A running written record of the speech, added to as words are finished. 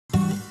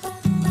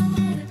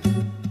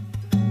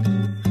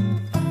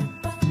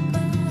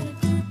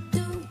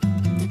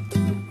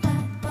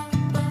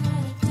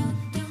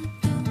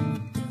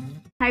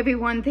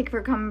everyone, thank you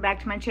for coming back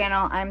to my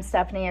channel. I'm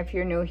Stephanie if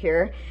you're new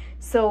here.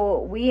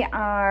 So we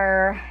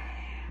are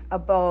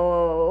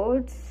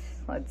about,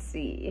 let's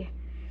see,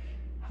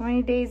 how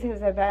many days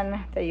has it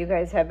been that you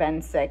guys have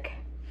been sick?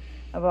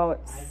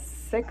 About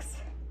 6?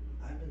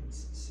 I've been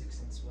sick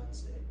since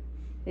Wednesday.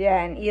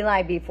 Yeah, and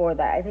Eli before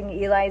that. I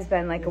think Eli's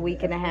been like a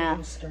week and a half.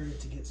 I started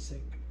to get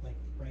sick like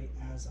right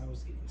as I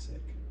was getting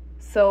sick.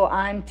 So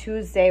on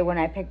Tuesday when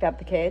I picked up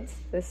the kids,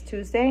 this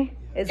Tuesday,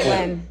 is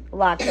when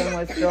Lachlan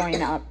was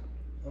throwing up.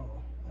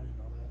 Oh, I didn't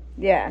know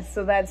that. Yeah,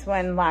 so that's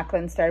when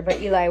Lachlan started,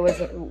 but Eli was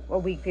a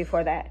week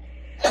before that.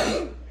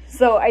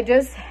 So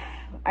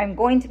I'm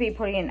going to be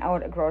putting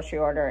out a grocery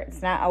order.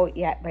 It's not out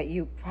yet, but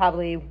you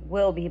probably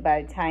will be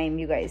by the time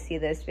you guys see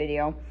this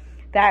video.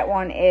 That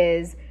one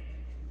is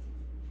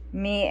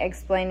me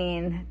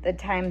explaining the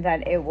time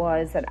that it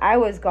was that I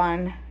was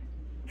gone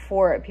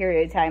for a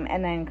period of time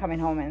and then coming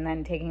home and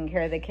then taking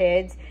care of the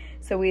kids.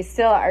 So we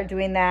still are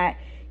doing that.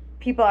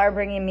 People are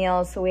bringing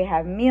meals, so we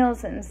have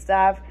meals and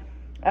stuff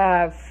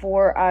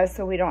for us,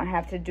 so we don't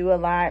have to do a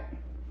lot.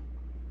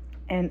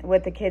 And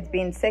with the kids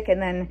being sick,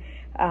 and then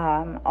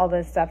all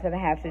the stuff that I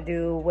have to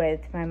do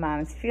with my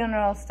mom's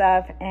funeral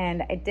stuff.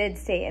 And I did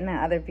state in the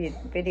other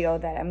video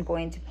that I'm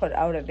going to put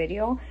out a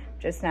video,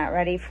 just not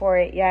ready for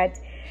it yet,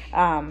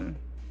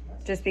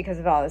 just because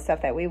of all the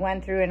stuff that we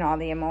went through and all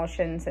the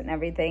emotions and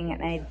everything.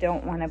 And I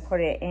don't want to put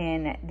it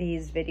in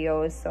these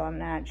videos, so I'm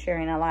not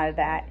sharing a lot of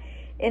that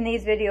in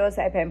these videos.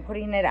 I've been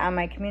putting it on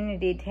my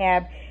community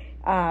tab.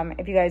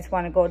 If you guys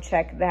want to go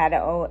check that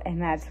out, and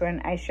that's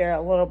when I share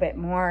a little bit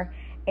more.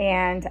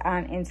 And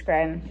on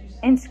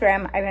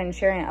Instagram I've been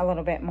sharing a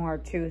little bit more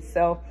too.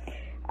 So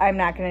I'm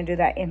not going to do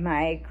that in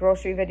my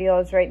grocery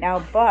videos right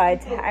now,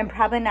 but I'm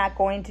probably not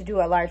going to do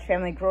a large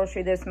family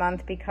grocery this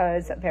month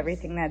because of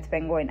everything that's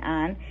been going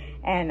on,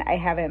 and I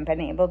haven't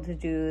been able to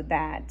do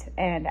that,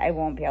 and I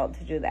won't be able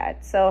to do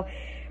that. So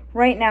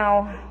right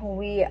now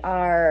we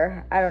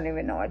are, I don't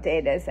even know what day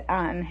it is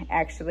on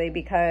actually,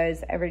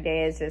 because every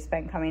day has just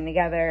been coming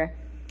together.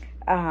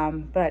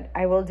 But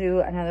I will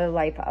do another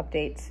life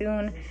update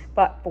soon.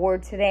 But for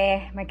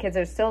today, my kids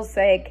are still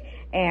sick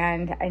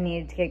and I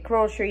need to get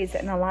groceries,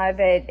 and a lot of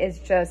it is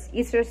just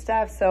Easter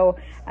stuff. So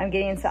I'm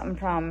getting something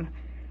from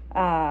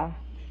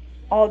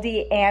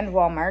ALDI and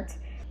Walmart.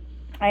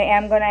 I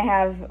am going to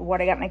have what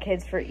I got my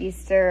kids for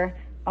Easter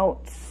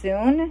out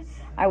soon.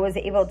 I was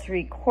able to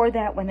record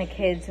that when the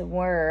kids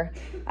were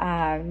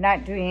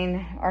not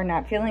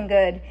feeling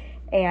good,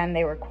 and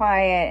they were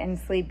quiet and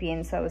sleepy,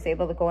 and so I was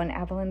able to go in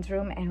Evelyn's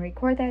room and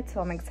record that.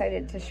 So I'm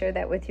excited to share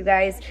that with you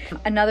guys.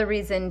 Another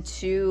reason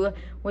too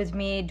was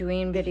me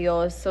doing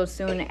videos so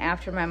soon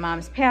after my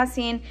mom's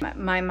passing.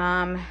 My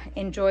mom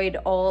enjoyed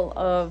all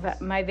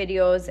of my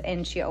videos,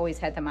 and she always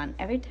had them on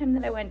every time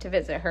that I went to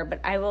visit her,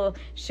 but I will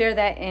share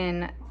that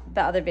in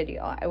the other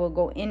video. I will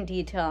go in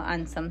detail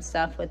on some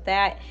stuff with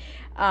that.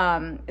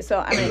 So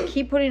I'm going to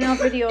keep putting out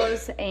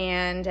videos,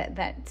 and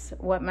that's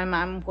what my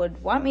mom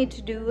would want me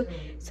to do,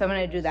 so I'm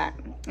going to do that.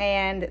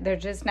 And they're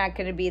just not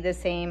going to be the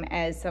same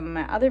as some of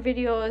my other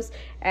videos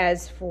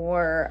as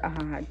for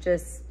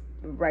just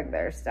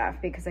regular stuff,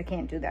 because I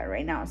can't do that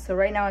right now. So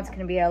right now it's going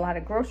to be a lot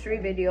of grocery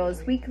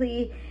videos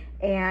weekly,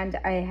 and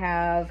I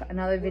have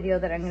another video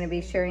that I'm going to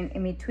be sharing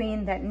in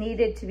between that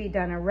needed to be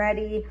done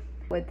already.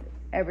 With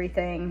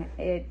everything,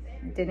 it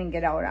didn't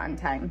get out on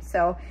time,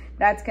 so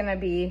that's going to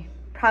be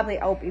probably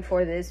out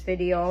before this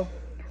video.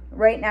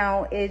 Right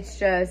now it's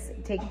just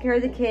taking care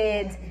of the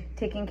kids,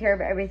 taking care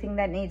of everything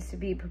that needs to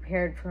be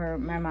prepared for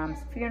my mom's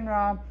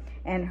funeral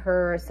and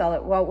her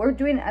well, we're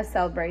doing a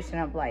celebration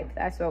of life.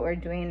 That's what we're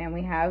doing, and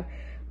we have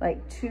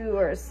like 2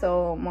 or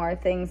so more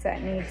things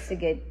that needs to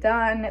get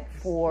done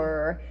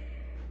for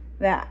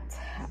that.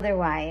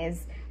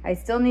 Otherwise, I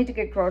still need to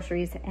get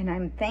groceries, and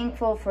I'm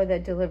thankful for the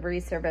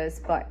delivery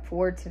service, but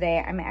for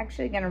today I'm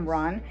actually gonna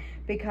run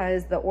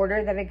because the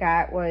order that I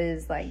got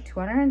was like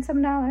 $200 and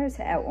some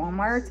at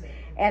Walmart,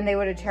 and they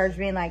would have charged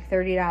me like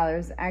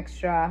 $30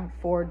 extra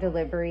for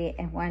delivery,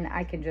 and when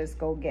I can just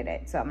go get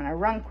it. So I'm gonna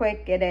run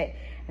quick, get it,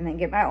 and then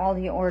get my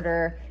Aldi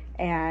order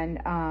and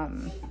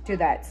do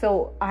that.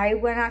 So I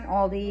went on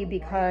Aldi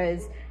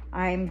because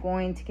I'm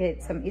going to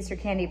get some Easter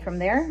candy from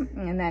there,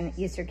 and then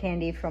Easter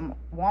candy from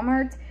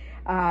Walmart.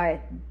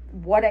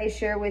 What I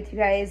share with you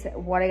guys,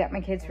 what I got my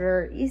kids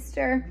for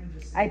Easter,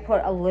 I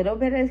put a little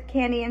bit of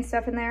candy and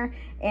stuff in there,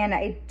 and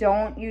I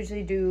don't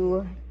usually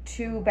do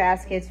 2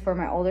 baskets for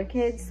my older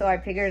kids, so I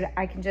figured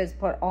I can just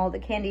put all the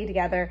candy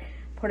together,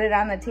 put it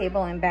on the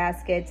table in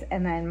baskets,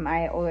 and then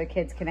my older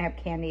kids can have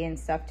candy and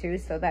stuff too.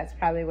 So that's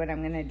probably what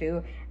I'm gonna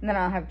do, and then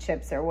I'll have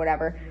chips or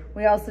whatever.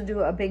 We also do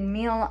a big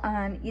meal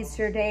on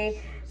Easter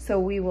day, so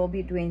we will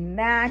be doing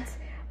that.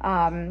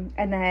 And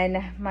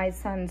then my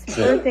son's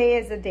birthday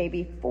is the day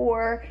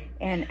before,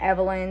 and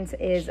Evelyn's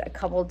is a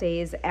couple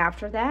days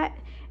after that,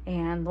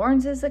 and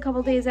Lauren's is a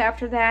couple days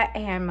after that,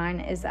 and mine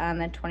is on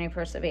the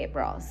 21st of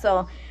April.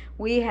 So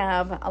we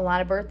have a lot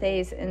of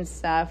birthdays and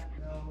stuff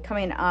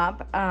coming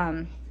up,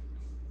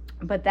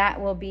 but that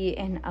will be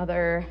in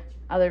other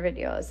other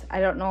videos.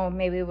 I don't know,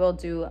 maybe we'll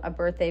do a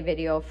birthday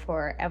video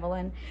for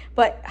Evelyn,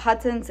 but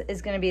Hudson's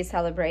is going to be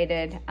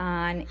celebrated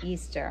on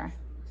Easter.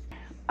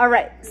 All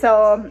right,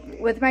 so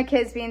with my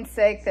kids being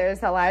sick,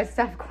 there's a lot of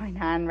stuff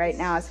going on right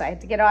now, so I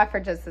had to get off for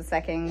just a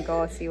second and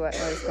go see what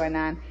was going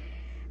on.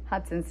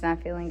 Hudson's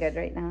not feeling good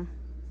right now.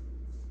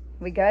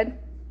 We good?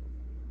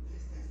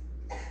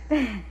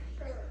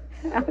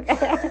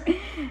 Okay.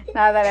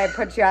 Now that I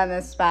put you on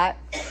this spot.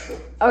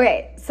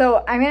 Okay,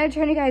 so I'm going to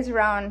turn you guys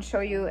around, show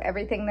you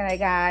everything that I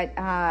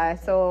got.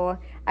 So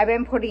I've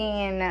been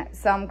putting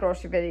some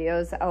grocery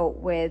videos out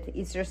with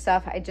Easter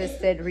stuff I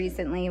just did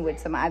recently with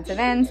some odds and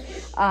ends.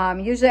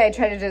 Usually I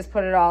try to just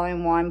put it all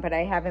in one, but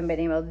I haven't been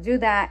able to do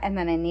that. And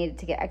then I needed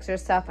to get extra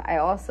stuff. I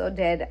also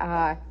did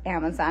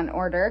Amazon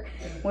order,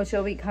 which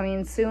will be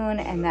coming soon.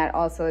 And that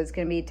also is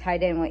going to be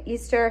tied in with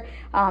Easter.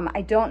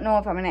 I don't know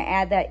if I'm going to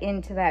add that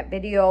into that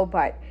video,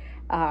 but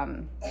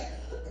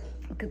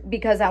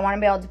because I want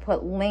to be able to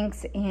put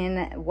links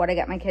in what I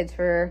got my kids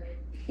for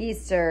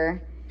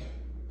Easter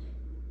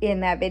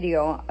in that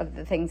video of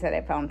the things that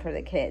I found for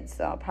the kids.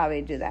 So I'll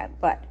probably do that.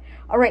 But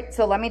all right,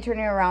 so let me turn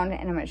you around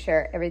and I'm going to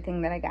share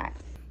everything that I got.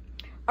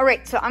 All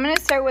right, so I'm going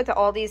to start with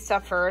all these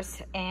stuff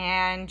first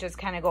and just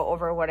kind of go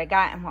over what I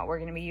got and what we're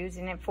going to be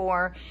using it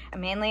for.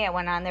 Mainly, I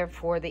went on there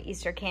for the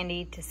Easter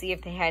candy to see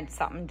if they had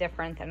something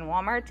different than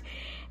Walmart.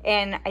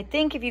 And I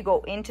think if you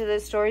go into the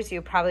stores,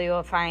 you probably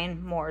will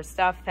find more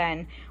stuff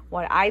than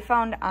what I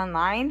found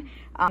online.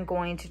 I'm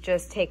going to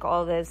just take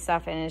all this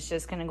stuff and it's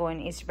just going to go in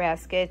Easter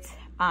baskets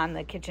on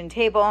the kitchen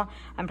table.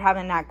 I'm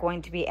probably not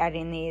going to be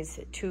adding these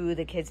to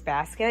the kids'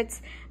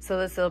 baskets. So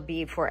this will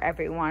be for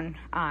everyone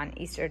on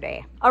Easter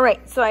Day. All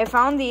right, so I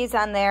found these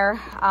on there.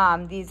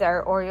 These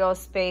are Oreo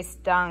Space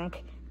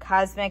Dunk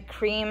Cosmic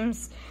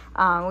Creams.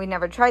 We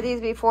never tried these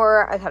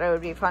before. I thought it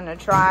would be fun to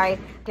try.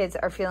 Kids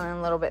are feeling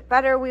a little bit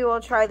better. We will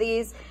try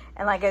these.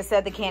 And like I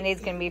said, the candy is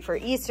going to be for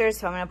Easter,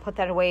 so I'm going to put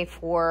that away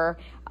for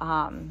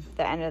the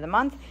end of the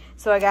month.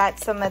 So I got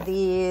some of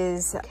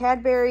these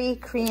Cadbury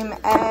cream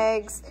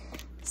eggs,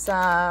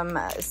 some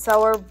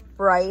Sour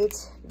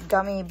Bright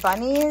gummy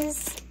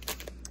bunnies.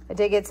 I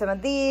did get some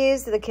of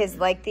these. The kids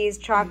like these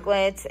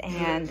chocolates,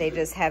 and they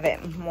just have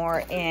it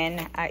more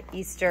in an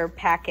Easter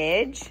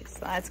package. So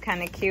that's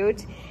kind of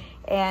cute.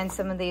 And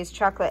some of these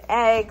chocolate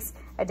eggs.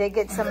 I did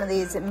get some of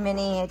these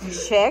mini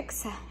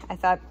chicks. I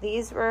thought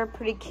these were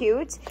pretty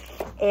cute.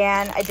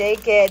 And I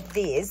did get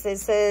these.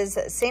 This is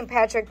St.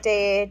 Patrick's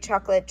Day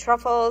chocolate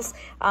truffles.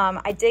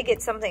 I did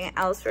get something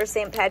else for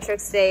St.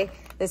 Patrick's Day.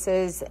 This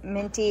is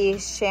minty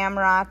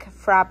shamrock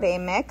frappe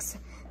mix.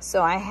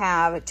 So I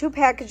have 2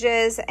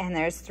 packages and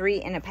there's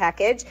 3 in a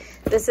package.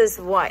 This is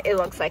what it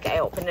looks like. I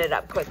opened it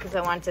up quick because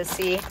I wanted to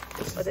see.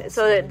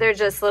 So they're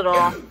just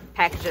little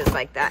packages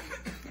like that.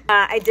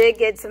 I did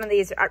get some of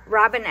these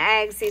robin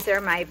eggs. These are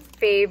my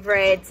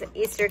favorite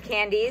Easter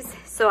candies.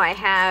 So I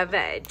have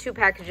 2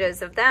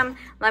 packages of them.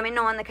 Let me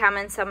know in the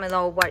comments some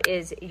below what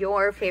is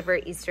your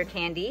favorite Easter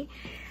candy.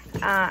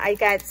 I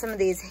got some of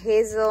these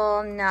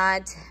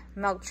hazelnut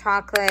milk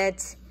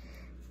chocolate.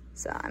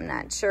 So I'm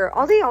not sure.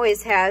 Aldi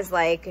always has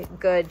like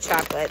good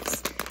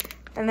chocolates.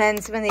 And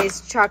then some of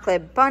these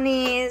chocolate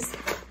bunnies.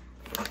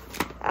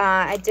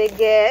 I did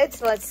get,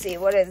 let's see,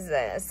 what is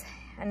this?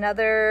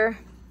 Another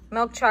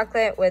milk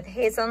chocolate with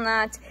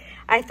hazelnut.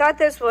 I thought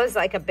this was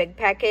like a big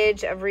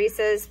package of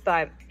Reese's,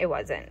 but it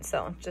wasn't.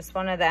 So just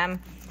one of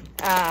them.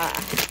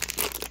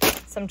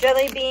 Some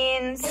jelly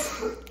beans.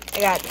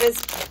 I got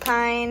this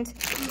kind.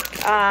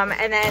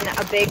 And then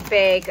a big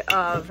bag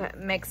of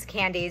mixed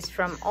candies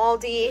from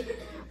Aldi.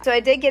 So I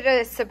did get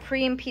a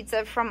Supreme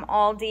pizza from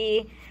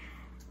Aldi.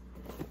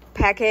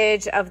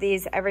 Package of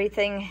these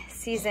everything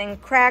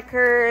seasoned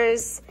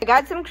crackers. I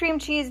got some cream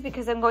cheese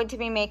because I'm going to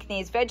be making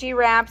these veggie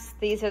wraps.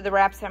 These are the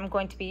wraps that I'm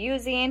going to be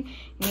using.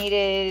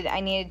 I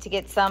needed to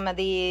get some of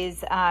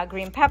these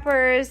green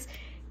peppers,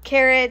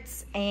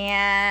 carrots,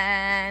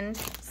 and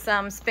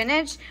some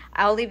spinach.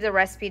 I'll leave the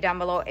recipe down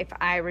below if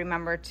I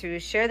remember to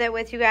share that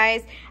with you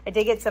guys. I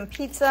did get some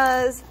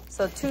pizzas,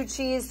 so 2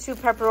 cheese, 2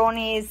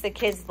 pepperonis. The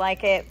kids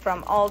like it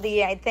from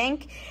Aldi, I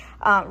think.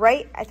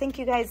 Right? I think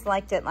you guys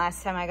liked it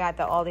last time I got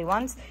the Aldi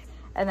ones.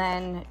 And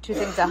then 2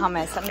 things of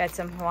hummus. I got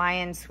some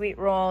Hawaiian sweet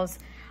rolls.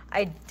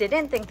 I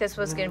didn't think this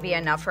was going to be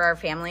enough for our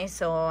family,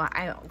 so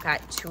I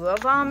got 2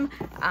 of them.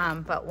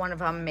 But one of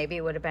them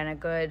maybe would have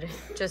been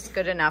just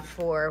good enough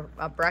for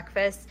a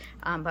breakfast.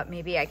 But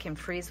maybe I can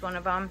freeze one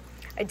of them.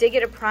 I did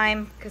get a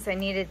prime because I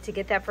needed to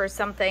get that for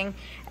something.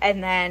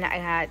 And then I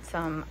got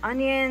some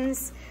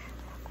onions.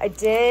 I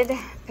did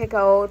pick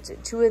out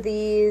 2 of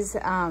these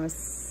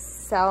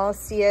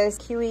Celsius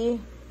kiwi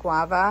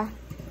guava,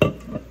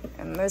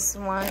 and this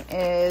one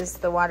is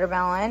the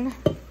watermelon.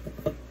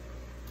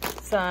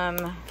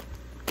 Some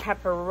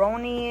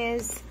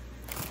pepperonis,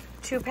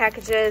 2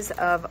 packages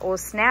of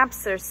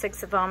snaps. There's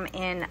 6 of them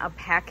in a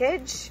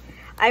package.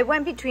 I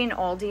went between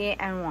Aldi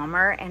and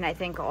Walmart, and I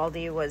think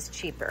Aldi was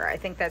cheaper. I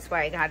think that's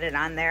why I got it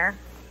on there.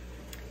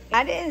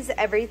 That is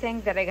everything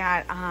that I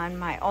got on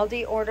my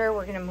Aldi order.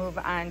 We're gonna move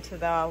on to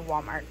the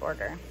Walmart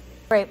order.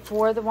 Right,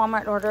 for the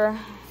Walmart order,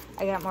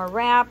 I got more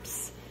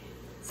wraps,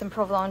 some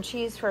provolone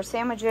cheese for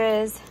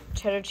sandwiches,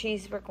 cheddar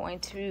cheese. We're going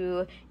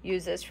to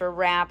use this for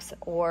wraps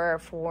or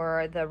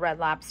for the Red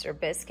Lobster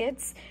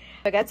biscuits.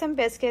 I got some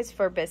biscuits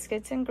for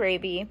biscuits and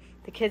gravy.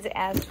 The kids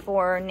asked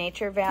for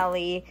Nature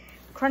Valley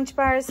Crunch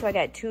Bars, so I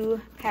got 2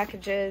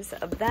 packages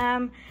of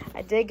them.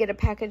 I did get a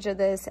package of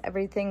this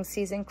Everything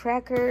Seasoned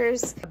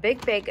crackers, a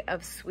big bag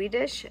of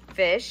Swedish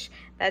fish.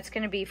 That's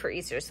going to be for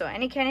Easter. So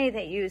any candy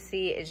that you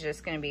see is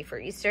just going to be for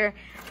Easter.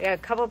 I got a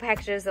couple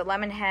packages of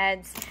lemon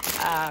heads,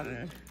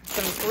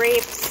 some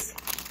grapes,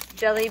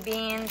 jelly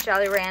beans,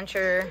 Jolly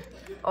Rancher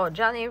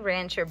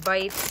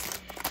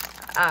bites,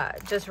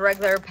 just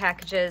regular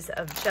packages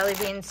of jelly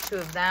beans, 2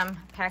 of them,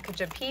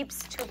 package of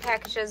Peeps, 2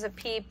 packages of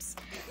Peeps.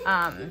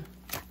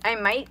 I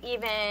might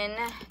even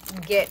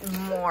get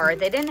more.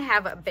 They didn't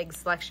have a big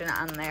selection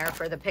on there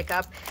for the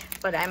pickup,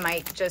 but I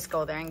might just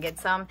go there and get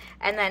some.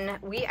 And then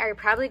we are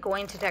probably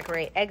going to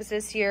decorate eggs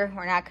this year.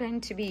 We're not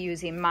going to be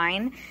using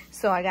mine.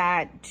 So I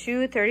got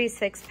 2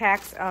 36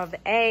 packs of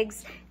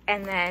eggs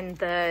and then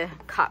the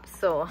cups.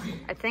 So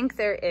I think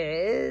there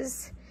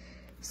is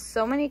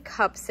so many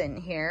cups in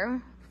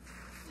here.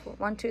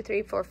 1, 2,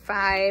 3, 4,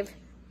 5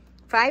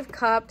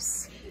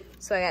 cups.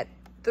 So I got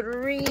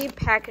 3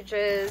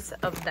 packages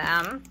of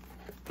them.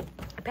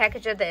 A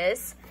package of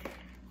this.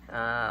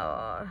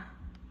 What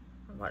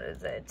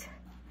is it?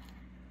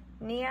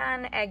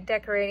 Neon egg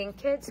decorating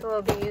kits. So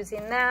we'll be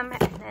using them.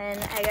 And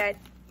then I got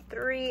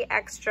 3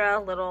 extra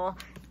little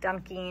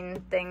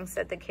dunking things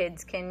that the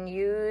kids can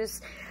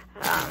use.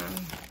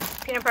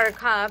 Peanut butter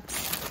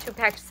cups. 2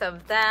 packs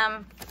of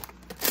them.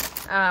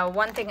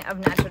 1 thing of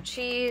nacho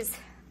cheese.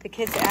 The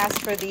kids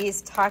asked for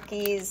these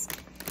Takis.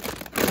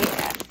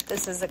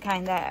 This is the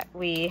kind that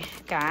we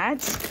got.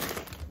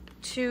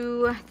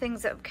 2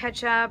 things of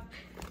ketchup,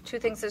 2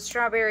 things of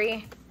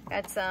strawberry.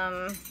 Got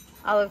some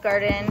Olive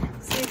Garden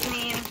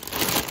seasoning.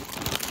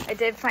 I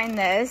did find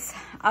this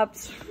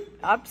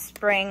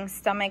Upspring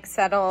Stomach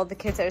Settle. The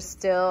kids are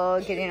still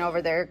getting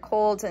over their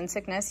colds and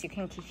sickness. You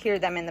can hear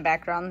them in the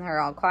background. They're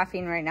all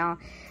coughing right now.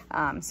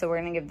 So we're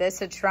gonna give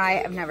this a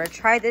try. I've never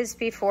tried this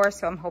before,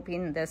 so I'm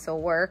hoping this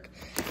will work.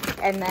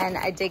 And then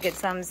I did get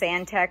some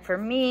Zantac for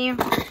me.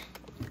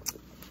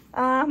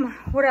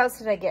 What else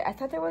did I get? I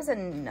thought there was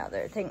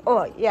another thing.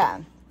 Oh,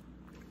 yeah.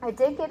 I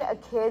did get a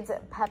kid's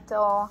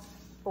Pepto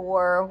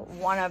for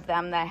one of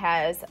them that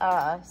has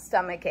a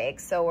stomach ache.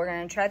 So we're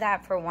going to try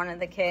that for one of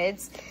the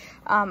kids.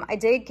 I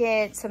did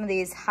get some of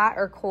these hot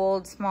or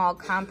cold small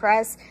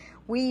compress.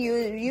 We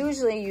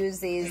usually use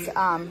these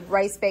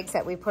rice bags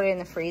that we put in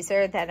the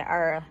freezer that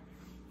are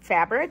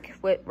fabric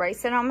with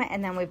rice in them,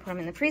 and then we put them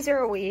in the freezer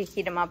or we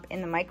heat them up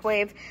in the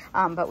microwave.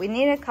 But we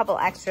need a couple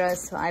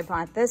extras, so I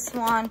bought this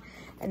one.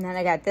 And then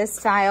I got this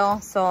style.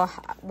 So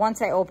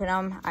once I open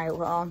them, I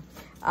will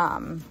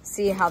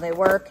see how they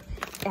work.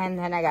 And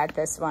then I got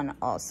this one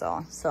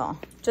also. So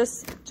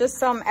just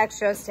some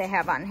extras to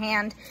have on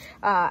hand.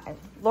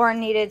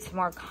 Lauren needed some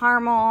more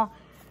caramel.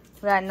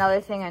 We got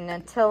another thing of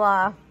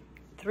Nutella.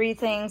 3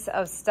 things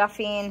of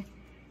stuffing.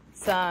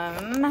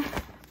 Some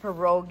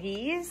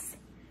pierogies,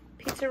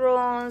 pizza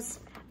rolls.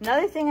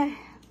 Another thing of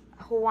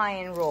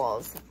Hawaiian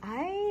rolls.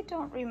 I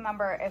don't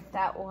remember if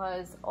that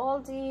was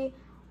ALDI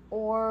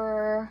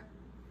or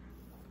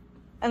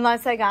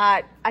unless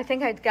I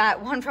think I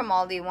got one from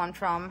Aldi, one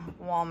from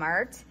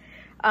Walmart.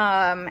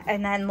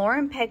 And then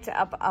Lauren picked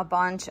up a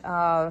bunch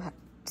of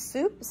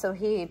soup. So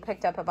he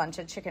picked up a bunch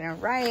of chicken and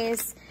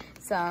rice,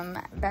 some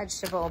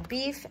vegetable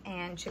beef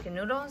and chicken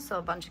noodles. So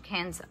a bunch of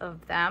cans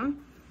of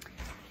them.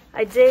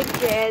 I did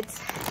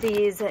get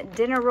these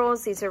dinner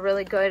rolls. These are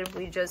really good.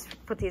 We just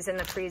put these in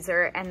the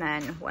freezer, and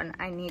then when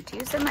I need to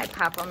use them, I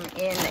pop them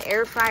in the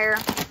air fryer.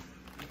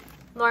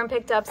 Lauren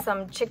picked up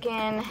some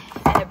chicken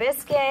and a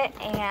biscuit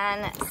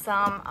and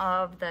some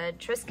of the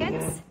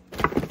Triscuits.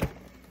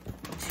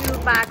 2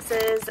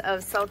 boxes of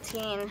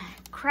saltine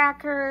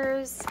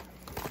crackers.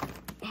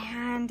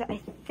 And I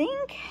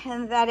think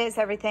that is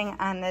everything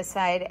on this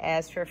side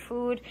as for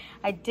food.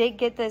 I did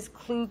get this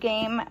Clue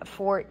game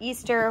for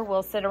Easter.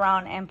 We'll sit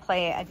around and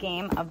play a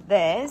game of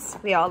this.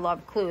 We all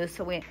love Clues,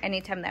 so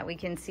anytime that we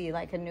can see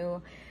like a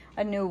new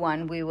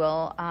one, we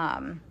will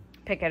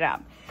pick it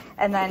up.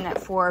 And then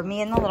for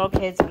me and the little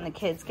kids, when the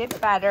kids get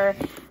better,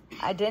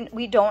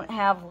 we don't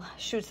have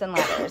Chutes and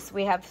Ladders.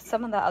 We have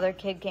some of the other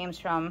kid games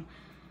from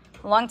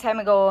a long time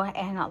ago,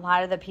 and a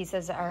lot of the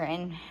pieces are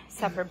in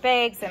separate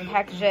bags and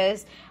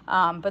packages.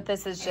 But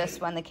this is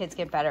just when the kids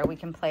get better, we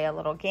can play a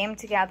little game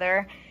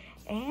together.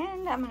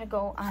 And I'm gonna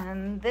go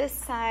on this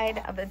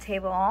side of the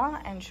table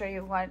and show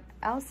you what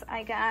else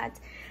I got.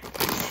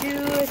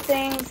 2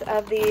 things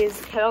of these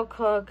kettle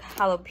cook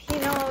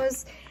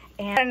jalapenos.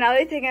 And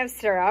another thing of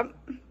syrup.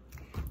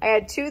 I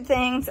had 2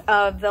 things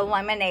of the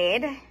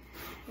lemonade,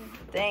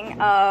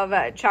 thing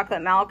of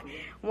chocolate milk.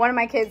 One of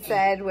my kids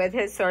said with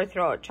his sore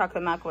throat,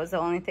 chocolate milk was the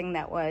only thing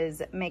that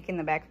was making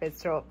the back of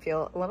his throat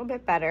feel a little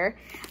bit better.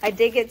 I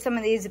did get some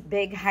of these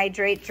big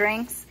hydrate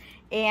drinks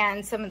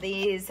and some of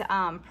these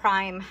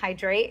Prime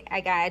Hydrate.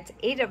 I got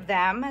 8 of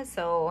them,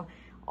 so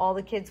all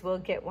the kids will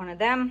get one of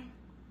them.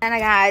 And I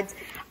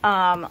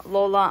got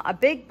Lola a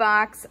big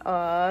box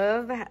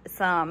of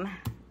some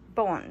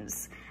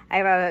bones. I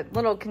have a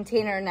little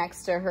container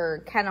next to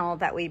her kennel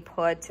that we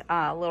put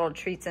little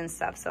treats and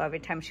stuff. So every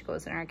time she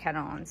goes in her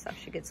kennel and stuff,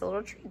 she gets a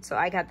little treat. So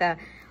I got the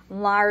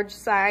large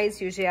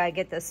size. Usually I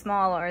get the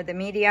small or the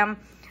medium,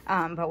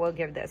 but we'll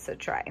give this a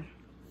try.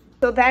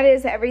 So that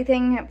is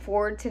everything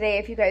for today.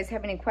 If you guys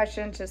have any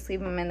questions, just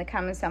leave them in the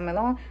comments down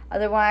below.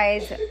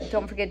 Otherwise,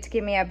 don't forget to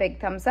give me a big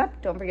thumbs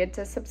up. Don't forget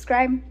to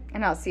subscribe,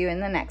 and I'll see you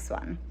in the next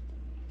one.